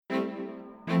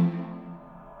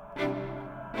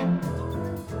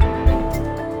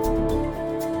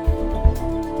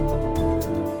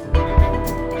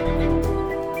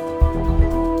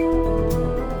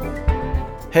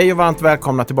Hej och varmt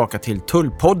välkomna tillbaka till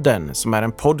Tullpodden som är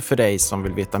en podd för dig som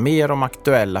vill veta mer om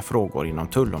aktuella frågor inom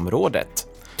tullområdet.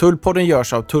 Tullpodden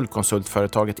görs av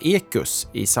tullkonsultföretaget Ecus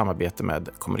i samarbete med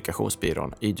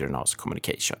kommunikationsbyrån Ydrenas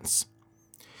Communications.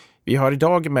 Vi har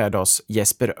idag med oss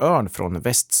Jesper Örn från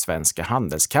Västsvenska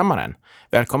handelskammaren.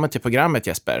 Välkommen till programmet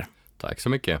Jesper. Tack så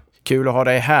mycket. Kul att ha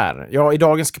dig här. Ja, i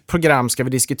dagens program ska vi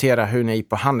diskutera hur ni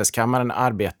på handelskammaren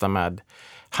arbetar med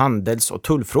handels- och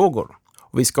tullfrågor.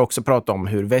 Och vi ska också prata om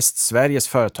hur Västsveriges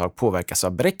företag påverkas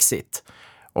av Brexit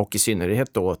och i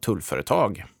synnerhet då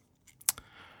tullföretag.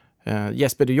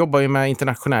 Jesper, du jobbar ju med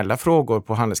internationella frågor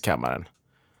på handelskammaren.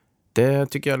 Det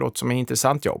tycker jag låter som en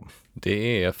intressant jobb.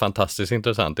 Det är fantastiskt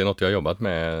intressant. Det är något jag har jobbat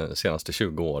med de senaste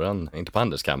 20 åren. Inte på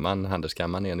handelskammaren.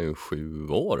 Handelskammaren är nu 7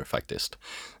 år faktiskt.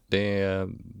 Det är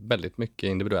väldigt mycket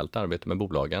individuellt arbete med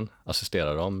bolagen.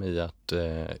 Assistera dem i att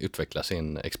utveckla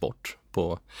sin export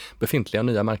på befintliga och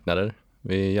nya marknader.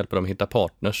 Vi hjälper dem att hitta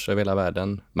partners över hela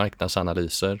världen,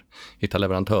 marknadsanalyser, hitta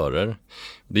leverantörer.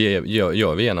 Det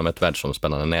gör vi genom ett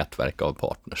världsomspännande nätverk av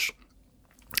partners.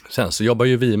 Sen så jobbar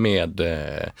ju vi med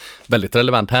väldigt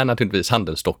relevant här naturligtvis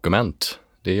handelsdokument.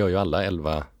 Det gör ju alla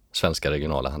 11 svenska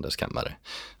regionala handelskammare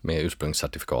med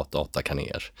ursprungscertifikat,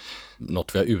 datakaner.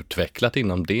 Något vi har utvecklat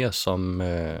inom det som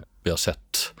vi har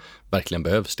sett verkligen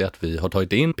behövs, det är att vi har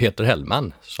tagit in Peter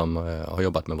Hellman som har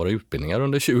jobbat med våra utbildningar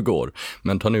under 20 år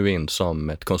men tar nu in som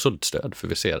ett konsultstöd för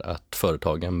vi ser att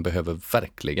företagen behöver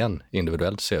verkligen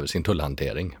individuellt se över sin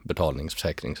tullhantering, betalnings-,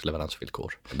 försäkrings-,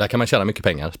 leveransvillkor. Där kan man tjäna mycket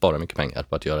pengar, spara mycket pengar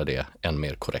på att göra det än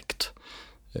mer korrekt.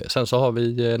 Sen så har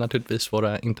vi naturligtvis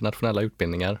våra internationella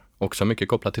utbildningar, också mycket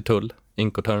kopplat till tull,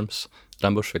 Incoterms,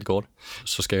 rambursvillkor.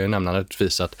 Så ska jag nämna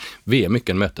naturligtvis att vi är mycket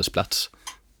en mötesplats.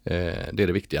 Det är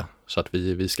det viktiga. Så att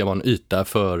vi ska vara en yta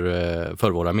för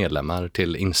våra medlemmar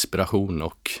till inspiration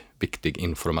och viktig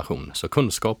information. Så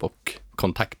kunskap och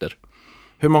kontakter.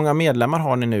 Hur många medlemmar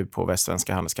har ni nu på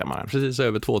Västsvenska handelskammaren? Precis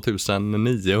över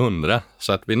 2900.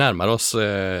 Så att vi närmar oss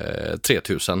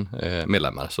 3000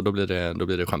 medlemmar. Så då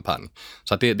blir det champagne.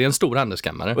 Så att det är en stor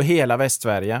handelskammare. Och hela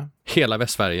Västsverige? Hela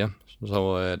Västsverige.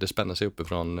 Så det spänner sig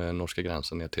uppifrån norska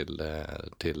gränsen ner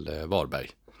till Varberg.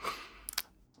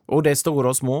 Och det är stora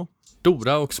och små?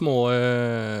 Stora och små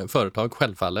företag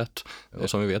självfallet.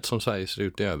 Som vi vet som Sverige ser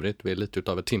ut i övrigt. Vi är lite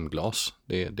utav ett timglas.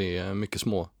 Det är mycket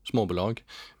småbolag.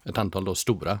 Ett antal då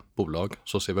stora bolag.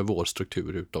 Så ser vi vår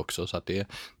struktur ut också. Så att det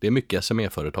är mycket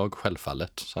SME-företag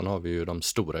självfallet. Sen har vi ju de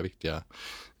stora viktiga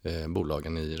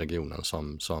bolagen i regionen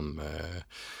som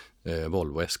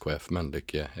Volvo, SKF,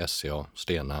 Mölnlycke, SCA,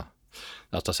 Stena,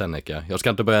 AstraZeneca. Jag ska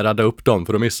inte börja radda upp dem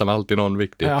för då missar man alltid någon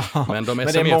viktig. Ja, men det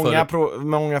är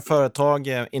många företag,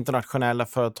 internationella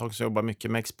företag som jobbar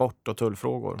mycket med export och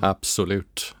tullfrågor.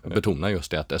 Absolut. Jag betonar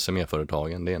just det att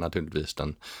SME-företagen det är naturligtvis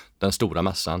den stora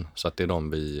massan så att det är de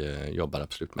vi jobbar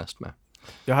absolut mest med.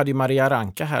 Jag hade ju Maria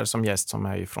Ranka här som gäst som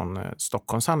är från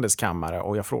Stockholms handelskammare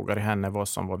och jag frågade henne vad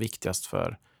som var viktigast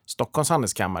för Stockholms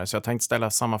handelskammare så jag tänkte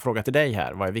ställa samma fråga till dig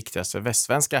här. Vad är viktigast för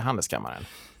Västsvenska handelskammaren?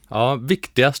 Ja,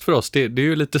 viktigast för oss, det är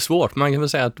ju lite svårt. Man kan väl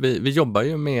säga att vi jobbar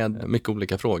ju med mycket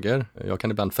olika frågor. Jag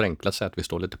kan ibland förenklat säga att vi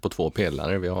står lite på 2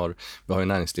 pelare. Vi har ju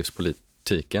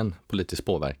näringslivspolitiken, politisk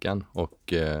påverkan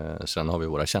och sen har vi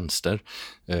våra tjänster.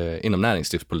 Inom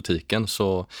näringslivspolitiken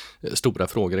så stora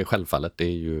frågor är självfallet det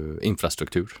är ju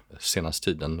infrastruktur. Senaste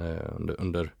tiden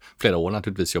under flera år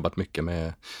naturligtvis jobbat mycket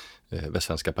med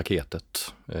Västsvenska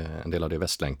paketet, en del av det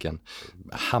Västlänken.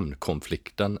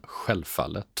 Hamnkonflikten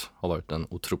självfallet har varit en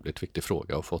otroligt viktig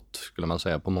fråga och fått, skulle man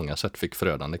säga, på många sätt fick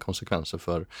förödande konsekvenser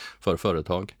för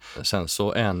företag. Sen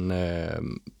så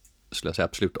skulle jag säga,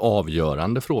 absolut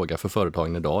avgörande fråga för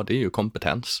företagen idag, det är ju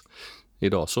kompetens.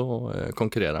 Idag så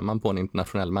konkurrerar man på en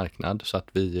internationell marknad så att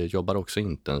vi jobbar också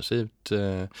intensivt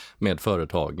med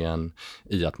företagen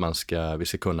i att vi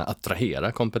ska kunna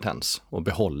attrahera kompetens och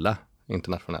behålla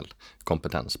internationell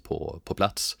kompetens på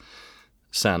plats.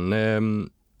 Sen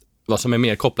vad som är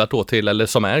mer kopplat då till, eller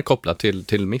som är kopplat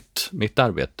till mitt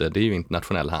arbete, det är ju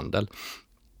internationell handel.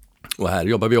 Och här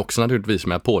jobbar vi också naturligtvis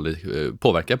med att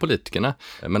påverka politikerna,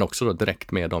 men också då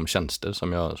direkt med de tjänster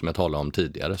som jag talade om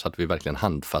tidigare, så att vi verkligen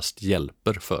handfast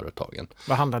hjälper företagen.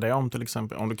 Vad handlar det om till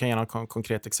exempel? Om du kan ge något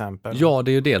konkret exempel? Ja,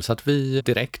 det är ju dels att vi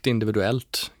direkt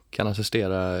individuellt kan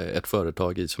assistera ett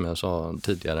företag i, som jag sa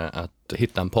tidigare, att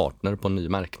hitta en partner på en ny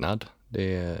marknad.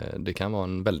 Det kan vara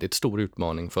en väldigt stor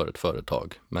utmaning för ett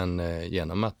företag, men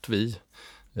genom att vi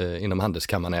inom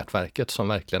handelskammarnätverket som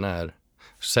verkligen är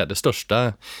det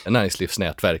största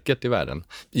näringslivsnätverket i världen,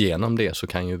 genom det så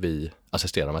kan ju vi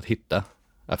assistera dem att hitta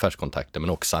affärskontakter men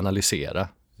också analysera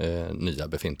nya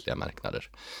befintliga marknader.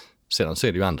 Sedan så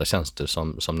är det ju andra tjänster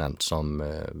som nämnts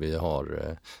som vi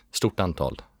har stort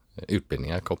antal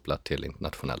utbildningar kopplat till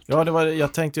internationellt. Ja,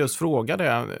 jag tänkte just fråga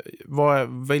det.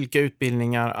 Vilka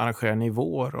utbildningar arrangerar ni i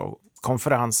vår och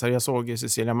konferenser? Jag såg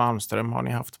Cecilia Malmström har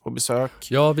ni haft på besök.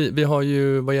 Ja, vi har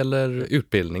ju vad gäller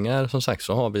utbildningar som sagt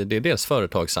så har vi det är dels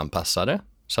företagsanpassade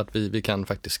så att vi kan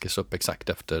faktiskt skissa upp exakt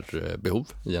efter behov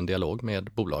i en dialog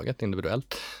med bolaget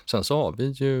individuellt. Sen så har vi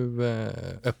ju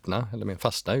öppna eller mer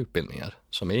fasta utbildningar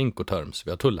som är Incoterms, vi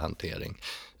har tullhantering,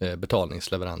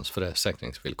 betalningsleverans för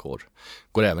säkringsvillkor.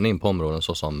 Går även in på områden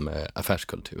såsom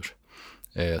affärskultur.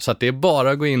 Så att det är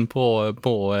bara att gå in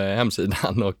på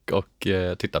hemsidan och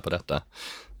titta på detta.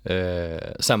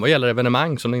 Sen vad gäller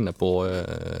evenemang som du är inne på,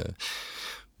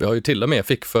 vi har ju till och med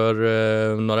fick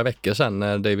för några veckor sedan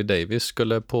när David Davis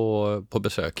skulle på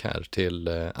besök här till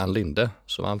Ann Linde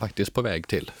så var han faktiskt på väg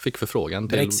fick förfrågan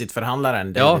till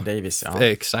Brexit-förhandlaren David Davis. Ja,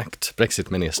 exakt.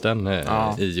 Brexit-ministern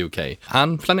i UK.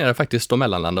 Han planerar faktiskt att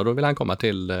mellanlanda och då vill han komma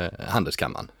till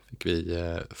Handelskammaren. Fick vi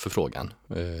förfrågan.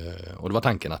 Och det var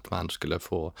tanken att man skulle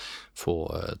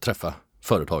få träffa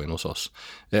företagen hos oss.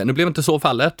 Nu blev inte så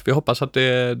fallet. Vi hoppas att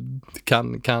det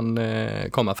kan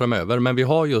komma framöver. Men vi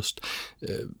har just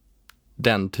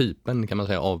den typen kan man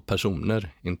säga av personer,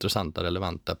 intressanta,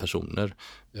 relevanta personer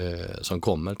som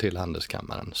kommer till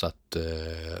Handelskammaren så att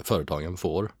företagen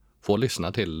får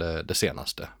lyssna till det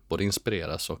senaste. Både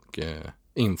inspireras och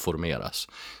informeras.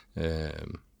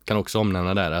 Kan också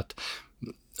omnämna där att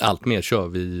allt mer kör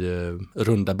vi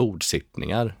runda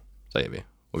bordsittningar, säger vi.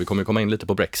 Och vi kommer komma in lite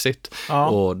på Brexit. Ja.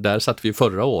 Och där satt vi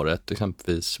förra året,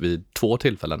 exempelvis vid 2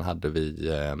 tillfällen hade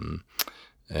vi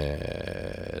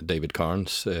David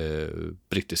Carnes,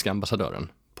 brittiska ambassadören,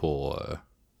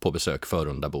 på besök för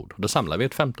runda bord. Och då samlar vi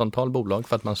ett 15-tal bolag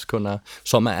för att man ska kunna,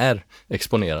 som är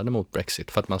exponerade mot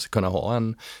Brexit, för att man ska kunna ha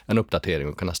en uppdatering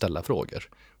och kunna ställa frågor.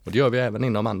 Och det gör vi även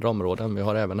inom andra områden. Vi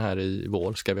har även här i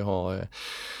vår ska vi ha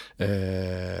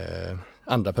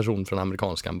andra personer från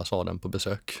amerikanska ambassaden på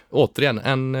besök. Återigen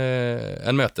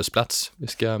en mötesplats. Vi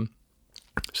ska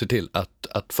se till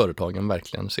att företagen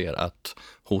verkligen ser att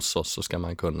hos oss så ska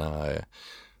man kunna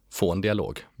få en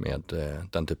dialog med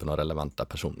den typen av relevanta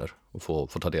personer och få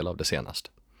ta del av det senaste.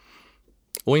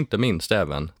 Och inte minst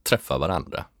även träffa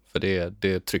varandra. För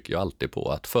det trycker ju alltid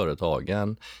på att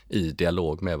företagen i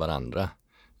dialog med varandra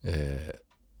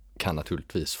kan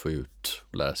naturligtvis få ut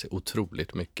och lära sig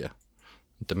otroligt mycket.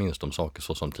 Inte minst om saker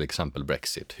så som till exempel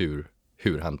Brexit.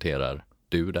 Hur hanterar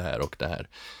du det här och det här?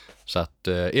 Så att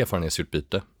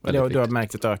erfarenhetsutbyte. Du har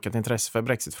märkt ett ökat intresse för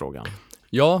Brexit-frågan?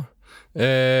 Ja,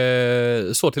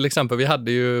 så till exempel vi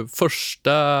hade ju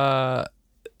första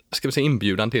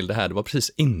inbjudan till det här. Det var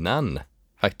precis innan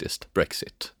faktiskt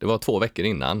Brexit. Det var 2 veckor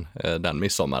innan den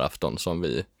midsommarafton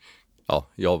som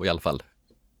jag i alla fall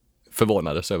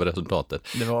förvånades över resultatet.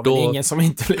 Det var väl ingen som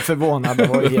inte blev förvånad, det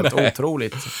var ju helt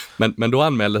otroligt. Men då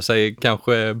anmälde sig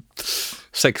kanske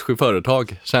 6-7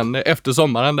 företag. Sen efter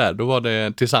sommaren där, då var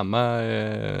det till samma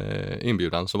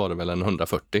inbjudan så var det väl en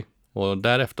 140. Och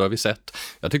därefter har vi sett,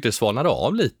 jag tyckte det svalnade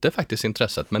av lite faktiskt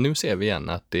intresset, men nu ser vi igen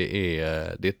att det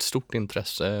är ett stort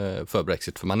intresse för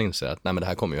Brexit, för man inser att nej, men det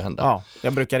här kommer ju hända. Ja,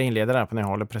 jag brukar inleda där på när jag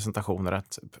håller presentationer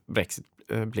att Brexit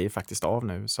blir faktiskt av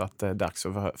nu, så att det är dags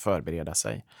att förbereda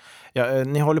sig. Ja,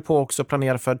 ni håller på också att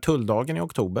planera för tulldagen i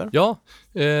oktober. Ja,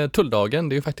 tulldagen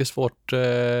det är ju faktiskt vårt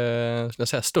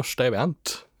största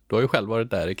event. Du har ju själv varit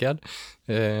där, Rickard.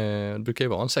 Det brukar ju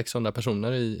vara 600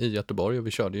 personer i Göteborg och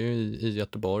vi körde ju i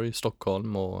Göteborg,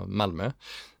 Stockholm och Malmö.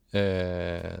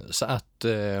 Så att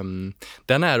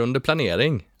den är under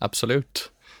planering,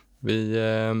 absolut.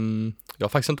 Jag har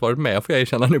faktiskt inte varit med, får jag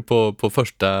erkänna nu, på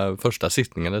första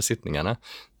sittningarna.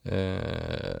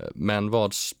 Men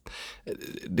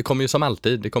det kommer ju som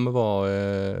alltid, det kommer vara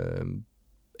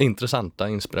intressanta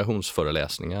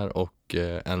inspirationsföreläsningar och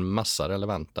en massa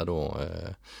relevanta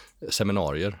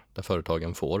seminarier där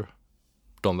företagen får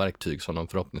de verktyg som de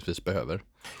förhoppningsvis behöver.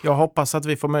 Jag hoppas att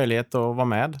vi får möjlighet att vara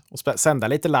med och sända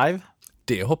lite live.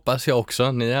 Det hoppas jag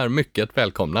också. Ni är mycket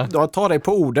välkomna. Jag tar dig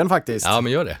på orden faktiskt. Ja,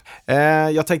 men gör det.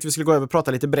 Jag tänkte vi skulle gå över och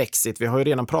prata lite Brexit. Vi har ju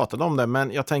redan pratat om det,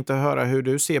 men jag tänkte höra hur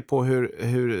du ser på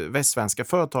hur västsvenska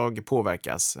företag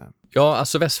påverkas. Ja,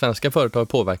 alltså västsvenska företag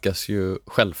påverkas ju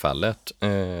självfallet.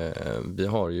 Vi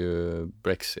har ju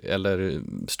Brexit, eller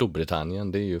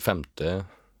Storbritannien, det är ju 5:e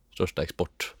största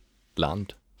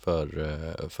exportland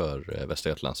för Västra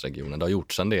Götalandsregionen. Det har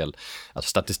gjorts en del, alltså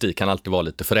statistik kan alltid vara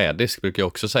lite förrädisk, brukar jag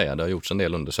också säga. Det har gjorts en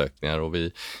del undersökningar och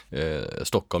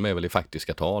Stockholm är väl i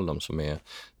faktiska tal de som är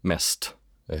mest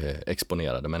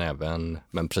exponerade,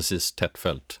 men precis tätt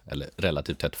följt, eller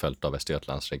relativt tätt följt av Västra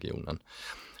Götalandsregionen.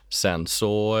 Sen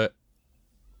så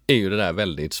är ju det där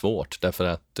väldigt svårt därför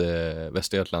att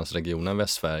Västra Götalandsregionen,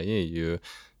 Västsverige är ju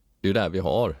Det är ju där vi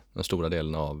har den stora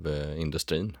delen av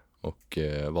industrin och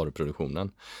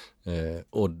varuproduktionen.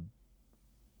 Och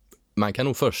man kan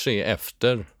nog först se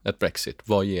efter ett Brexit,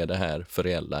 vad ger det här för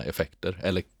reella effekter?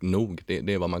 Eller nog,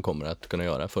 det är vad man kommer att kunna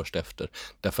göra först efter.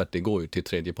 Därför att det går ju till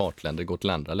tredje partländer, det går till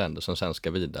andra länder som sen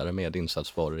ska vidare med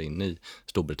insatsvaror in i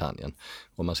Storbritannien.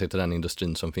 Om man ser till den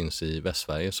industrin som finns i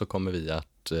Västsverige så kommer vi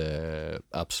att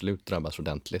absolut drabbas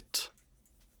ordentligt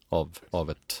av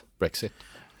ett Brexit.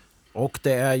 Och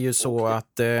det är ju så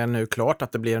att det är nu klart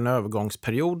att det blir en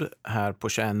övergångsperiod här på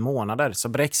 21 månader. Så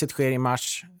Brexit sker i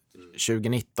mars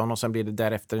 2019 och sen blir det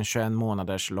därefter en 21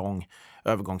 månaders lång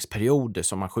övergångsperiod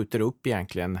som man skjuter upp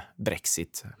egentligen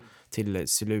Brexit till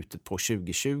slutet på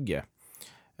 2020.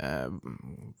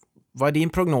 Vad är din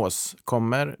prognos?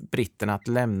 Kommer britterna att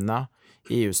lämna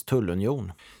EUs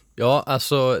tullunion? Ja,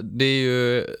 alltså det är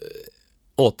ju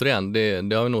återigen,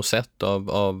 det har vi nog sett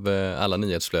av alla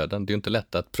nyhetsflöden. Det är ju inte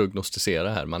lätt att prognostisera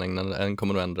här. Man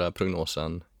kommer att ändra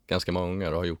prognosen ganska många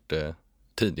gånger och har gjort det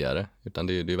tidigare, utan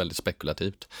det är väldigt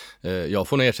spekulativt. Jag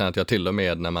får nog erkänna att jag till och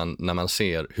med när man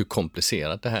ser hur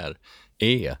komplicerat det här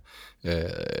är,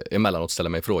 emellanåt ställer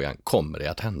mig frågan, kommer det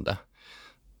att hända?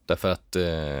 Därför att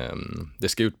det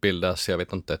ska utbildas, jag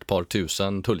vet inte, ett par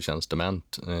tusen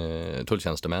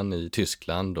tulltjänstemän i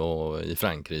Tyskland och i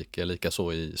Frankrike,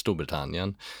 likaså i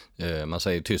Storbritannien. Man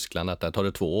säger i Tyskland att det tar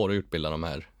det 2 år att utbilda de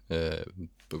här,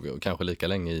 kanske lika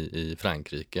länge i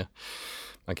Frankrike.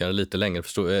 Man kan ha lite längre,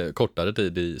 kortare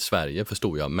tid i Sverige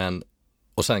förstår jag, men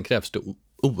och sen krävs det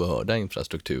oerhörda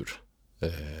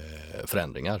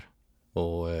infrastrukturförändringar.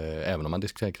 Och även om man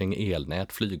diskuterar kring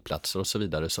elnät, flygplatser och så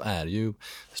vidare så är ju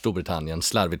Storbritannien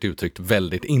slarvigt uttryckt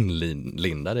väldigt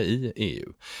inlindade i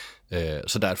EU.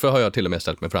 Så därför har jag till och med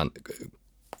ställt mig fram.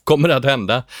 Kommer det att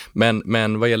hända?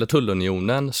 Men vad gäller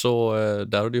tullunionen så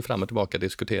där har det ju fram och tillbaka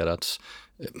diskuterats,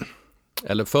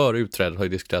 eller för utträdet har ju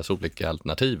diskuterats olika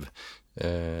alternativ.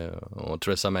 Och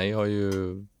Theresa May har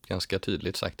ju ganska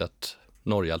tydligt sagt att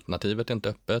Norge-alternativet är inte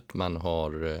öppet. Man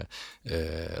har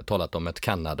talat om ett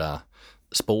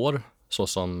Kanada-spår, så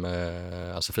som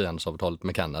alltså frihandelsavtalet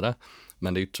med Kanada.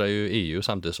 Men det yttrar ju EU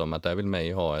samtidigt som att där vill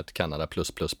May ha ett Kanada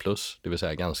plus, det vill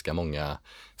säga ganska många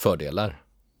fördelar.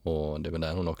 Och det är väl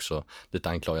där hon också lite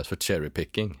anklagas för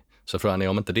cherry-picking. Så frågan är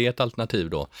om inte det är ett alternativ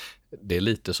då. Det är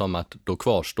lite som att då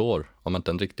kvarstår, om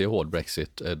inte en riktigt hård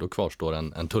Brexit, då kvarstår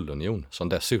en tullunion som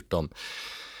dessutom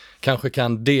kanske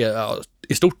kan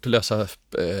i stort lösa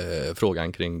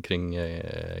frågan kring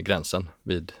gränsen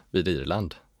vid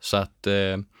Irland. Så att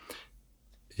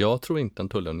jag tror inte en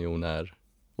tullunion är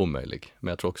omöjlig,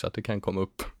 men jag tror också att det kan komma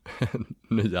upp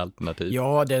nya alternativ.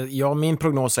 Ja, min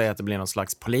prognos är att det blir någon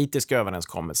slags politisk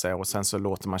överenskommelse och sen så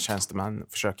låter man tjänstemän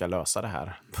försöka lösa det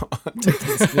här på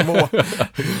teknisk nivå.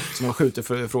 Så man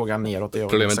skjuter frågan neråt.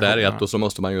 Problemet där är att då så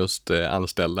måste man just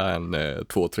anställa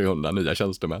 200-300 nya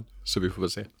tjänstemän, så vi får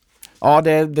väl se. Ja,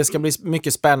 det ska bli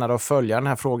mycket spännande att följa den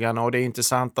här frågan och det är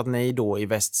intressant att ni då i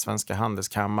Västsvenska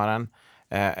handelskammaren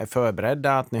är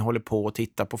förberedda, att ni håller på att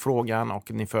titta på frågan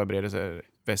och ni förbereder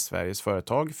Västsveriges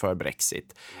företag för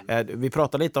Brexit. Vi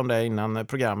pratade lite om det innan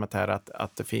programmet här,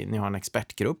 att ni har en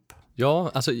expertgrupp.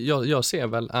 Ja, alltså jag ser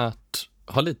väl att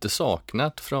har lite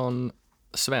saknat från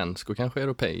svensk och kanske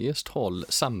europeiskt håll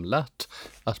samlat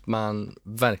att man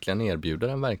verkligen erbjuder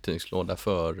en verktygslåda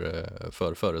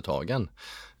för företagen.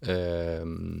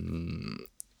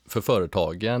 För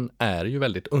företagen är ju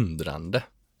väldigt undrande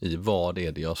i vad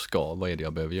är det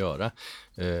jag behöver göra.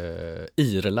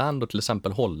 Irland och till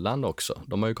exempel Holland också,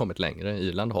 de har ju kommit längre.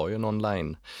 Irland har ju en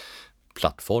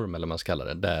online-plattform, eller vad man ska kalla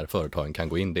det, där företagen kan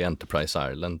gå in. Det är Enterprise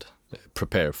Ireland,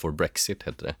 Prepare for Brexit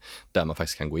heter det, där man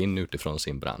faktiskt kan gå in utifrån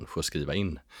sin bransch och skriva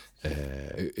in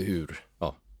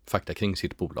fakta kring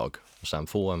sitt bolag och sen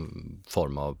få en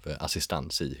form av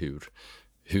assistans i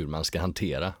hur man ska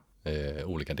hantera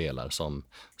olika delar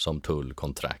som tull,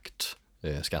 kontrakt,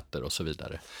 skatter och så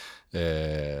vidare.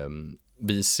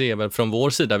 Vi ser väl från vår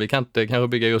sida, vi kan inte kanske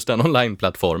bygga just den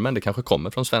online-plattformen, det kanske kommer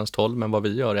från svenskt håll, men vad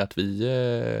vi gör är att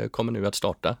vi kommer nu att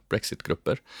starta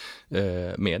Brexit-grupper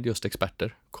med just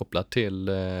experter kopplat till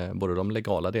både de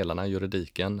legala delarna,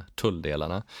 juridiken,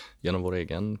 tulldelarna genom vår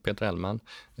egen Peter Hellman,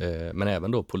 men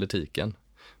även då politiken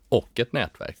och ett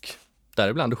nätverk.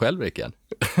 Däribland du själv, Rickard,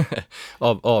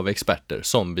 av experter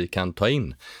som vi kan ta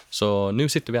in. Så nu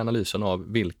sitter vi i analysen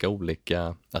av vilka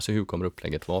olika, alltså hur kommer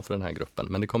upplägget vara för den här gruppen.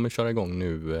 Men det kommer köra igång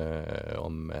nu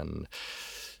om en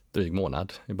dryg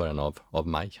månad i början av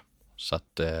maj. Så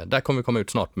att där kommer vi komma ut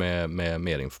snart med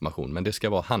mer information. Men det ska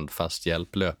vara handfast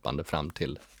hjälp löpande fram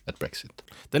till ett Brexit.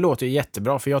 Det låter ju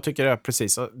jättebra, för jag tycker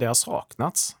det har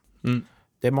saknats. Mm.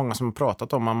 Det är många som har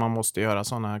pratat om att man måste göra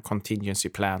sådana contingency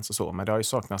plans och så, men det har ju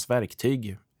saknats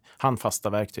verktyg. handfasta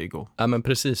verktyg. Ja, men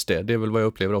precis det. Det är väl vad jag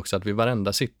upplever också, att vid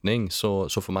varenda sittning så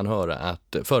får man höra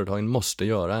att företagen måste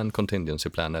göra en contingency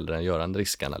plan eller göra en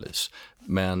riskanalys.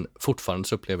 Men fortfarande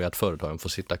så upplever jag att företagen får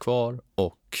sitta kvar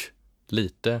och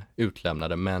lite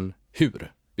utlämnade, men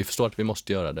hur? Vi förstår att vi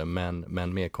måste göra det,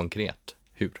 men mer konkret,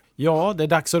 hur? Ja, det är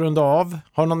dags att runda av.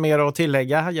 Har någon mer att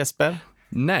tillägga, Jesper?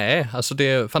 Nej, alltså det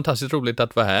är fantastiskt roligt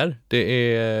att vara här.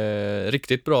 Det är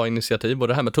riktigt bra initiativ,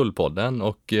 både det här med Tullpodden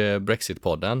och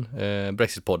Brexitpodden.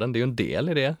 Brexitpodden, det är ju en del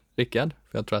i det, Rickard.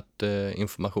 För jag tror att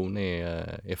information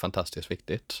är fantastiskt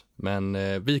viktigt. Men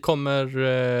vi kommer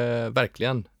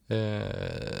verkligen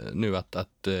nu att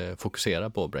fokusera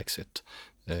på Brexit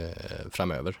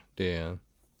framöver.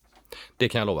 Det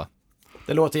kan jag lova.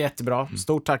 Det låter jättebra.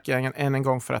 Stort tack än en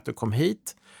gång för att du kom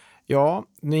hit. Ja,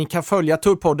 ni kan följa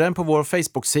Tullpodden på vår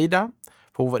Facebook-sida,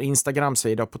 på vår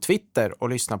Instagram-sida och på Twitter och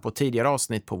lyssna på tidigare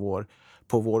avsnitt på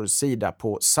vår sida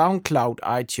på Soundcloud,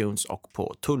 iTunes och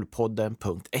på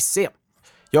tullpodden.se.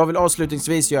 Jag vill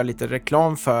avslutningsvis göra lite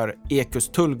reklam för Ekus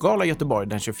tullgala i Göteborg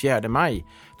den 24 maj.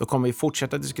 Då kommer vi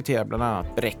fortsätta diskutera bland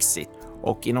annat Brexit.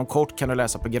 Och inom kort kan du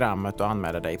läsa programmet och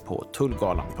anmäla dig på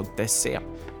tullgalan.se.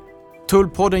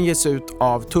 Tullpodden ges ut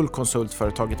av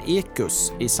tullkonsultföretaget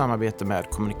Ekus i samarbete med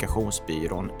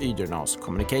kommunikationsbyrån Ydernäs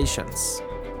Communications.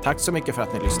 Tack så mycket för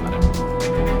att ni lyssnade.